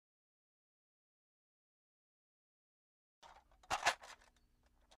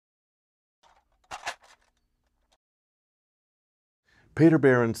Peter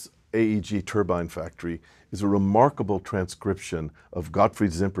Behrens' AEG turbine factory is a remarkable transcription of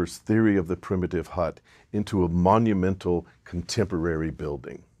Gottfried Zimper's theory of the primitive hut into a monumental contemporary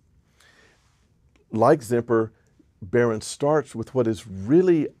building. Like Zimper, Behrens starts with what is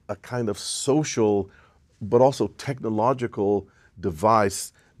really a kind of social but also technological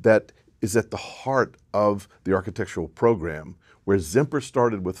device that is at the heart of the architectural program. Where Zimper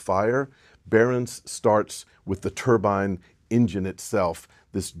started with fire, Behrens starts with the turbine engine itself,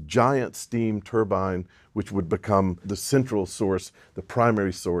 this giant steam turbine which would become the central source, the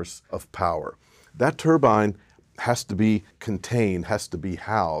primary source of power. That turbine has to be contained, has to be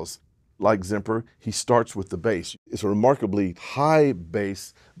housed. Like Zimper, he starts with the base. It's a remarkably high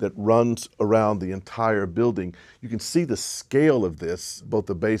base that runs around the entire building. You can see the scale of this, both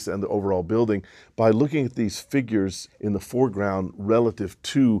the base and the overall building, by looking at these figures in the foreground relative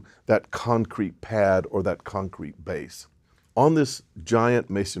to that concrete pad or that concrete base. On this giant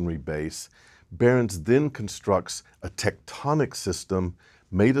masonry base, Behrens then constructs a tectonic system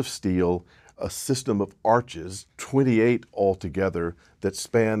made of steel, a system of arches, 28 altogether, that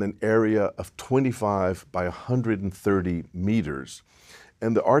span an area of 25 by 130 meters.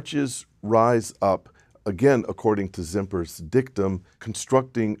 And the arches rise up, again, according to Zimper's dictum,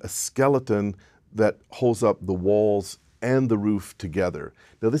 constructing a skeleton that holds up the walls and the roof together.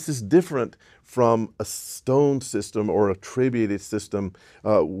 Now, this is different from a stone system or a trabeated system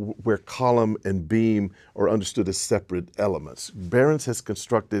where column and beam are understood as separate elements. Behrens has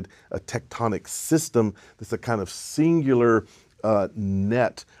constructed a tectonic system that's a kind of singular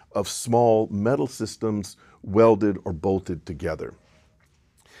net of small metal systems welded or bolted together.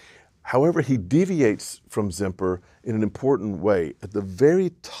 However, he deviates from Zimper in an important way. At the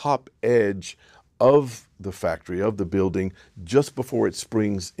very top edge of the factory, of the building, just before it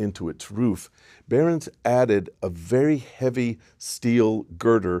springs into its roof, Behrens added a very heavy steel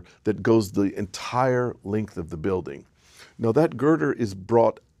girder that goes the entire length of the building. Now, that girder is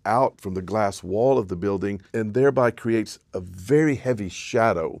brought out from the glass wall of the building and thereby creates a very heavy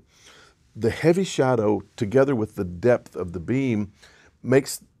shadow. The heavy shadow, together with the depth of the beam,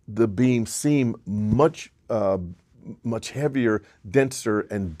 makes the beam seem much heavier, denser,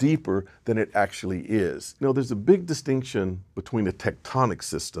 and deeper than it actually is. Now, there's a big distinction between a tectonic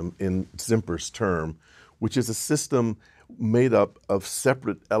system, in Zimper's term, which is a system made up of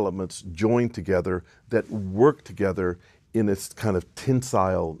separate elements joined together that work together in this kind of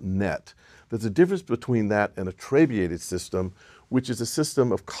tensile net. There's a difference between that and a trabeated system, which is a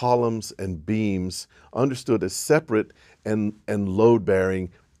system of columns and beams understood as separate and load-bearing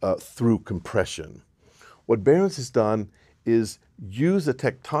through compression. What Behrens has done is use a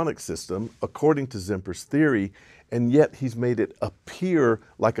tectonic system according to Zimper's theory, and yet he's made it appear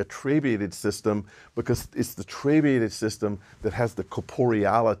like a trabeated system because it's the trabeated system that has the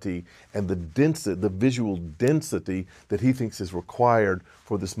corporeality and the density, the visual density that he thinks is required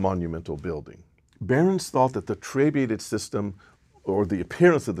for this monumental building. Behrens thought that the trabeated system, or the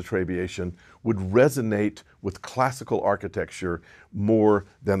appearance of the trabeation, would resonate with classical architecture more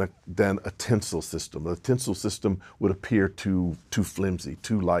than a tensile system. The tensile system would appear too flimsy,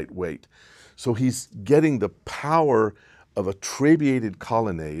 too lightweight. So he's getting the power of a trabeated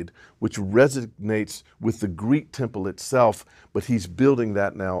colonnade, which resonates with the Greek temple itself, but he's building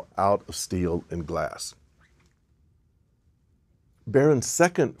that now out of steel and glass. Behrens'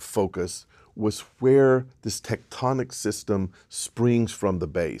 second focus was where this tectonic system springs from the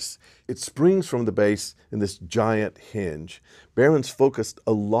base. It springs from the base in this giant hinge. Behrens focused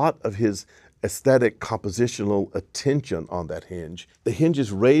a lot of his aesthetic compositional attention on that hinge. The hinge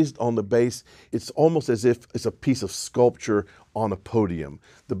is raised on the base. It's almost as if it's a piece of sculpture on a podium.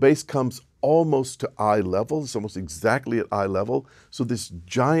 The base comes almost to eye level. It's almost exactly at eye level. So this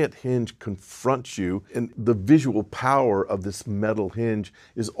giant hinge confronts you, and the visual power of this metal hinge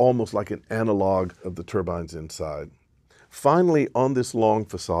is almost like an analog of the turbines inside. Finally, on this long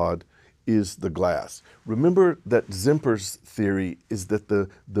facade is the glass. Remember that Zimper's theory is that the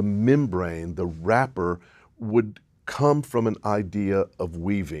membrane, the wrapper, would come from an idea of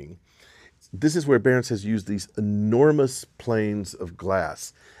weaving. This is where Behrens has used these enormous planes of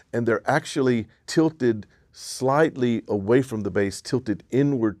glass, and they're actually tilted slightly away from the base, tilted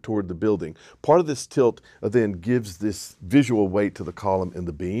inward toward the building. Part of this tilt then gives this visual weight to the column and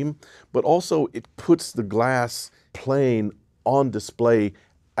the beam, but also it puts the glass plane on display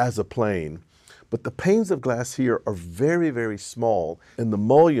as a plane. But the panes of glass here are very, very small, and the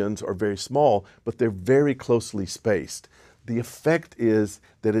mullions are very small, but they're very closely spaced. The effect is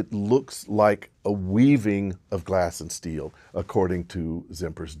that it looks like a weaving of glass and steel, according to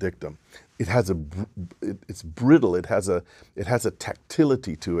Zemper's dictum. It has it's brittle. It has a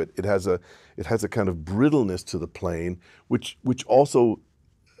tactility to it. It has a kind of brittleness to the plane, which also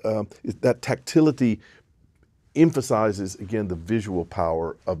that tactility emphasizes again the visual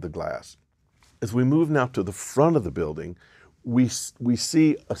power of the glass. As we move now to the front of the building, we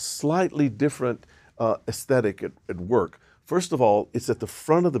see a slightly different aesthetic at work. First of all, it's at the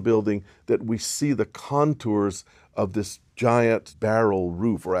front of the building that we see the contours of this giant barrel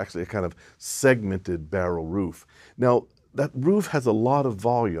roof, or actually a kind of segmented barrel roof. Now, that roof has a lot of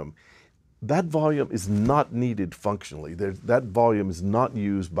volume. That volume is not needed functionally. That volume is not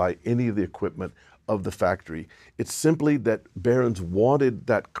used by any of the equipment of the factory. It's simply that Behrens wanted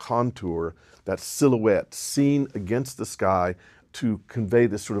that contour, that silhouette seen against the sky, to convey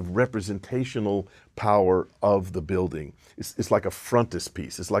this sort of representational power of the building. It's like a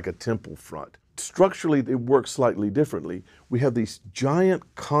frontispiece. It's like a temple front. Structurally, it works slightly differently. We have these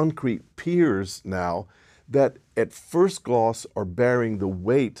giant concrete piers now that at first gloss are bearing the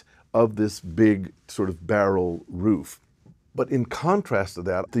weight of this big sort of barrel roof. But in contrast to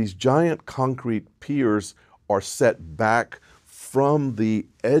that, these giant concrete piers are set back from the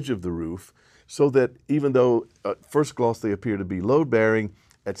edge of the roof, so that even though at first gloss they appear to be load-bearing,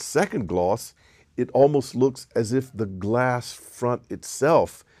 at second gloss it almost looks as if the glass front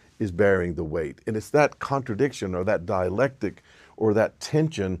itself is bearing the weight. And it's that contradiction, or that dialectic, or that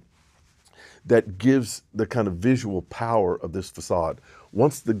tension that gives the kind of visual power of this facade.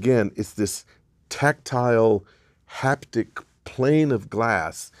 Once again, it's this tactile, haptic plane of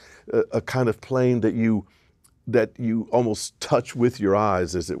glass, a kind of plane that you almost touch with your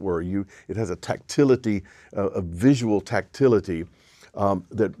eyes, as it were. It has a tactility, a visual tactility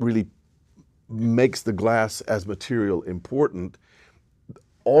that really makes the glass as material important,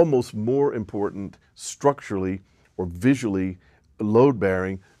 almost more important structurally or visually,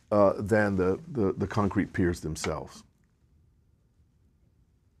 load-bearing than the concrete piers themselves.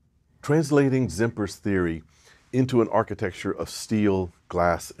 Translating Zemper's theory into an architecture of steel,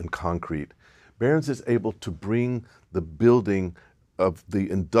 glass, and concrete, Behrens is able to bring the building of the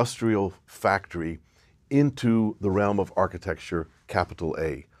industrial factory into the realm of architecture, capital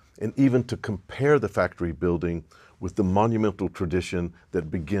A, and even to compare the factory building with the monumental tradition that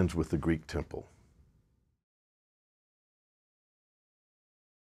begins with the Greek temple.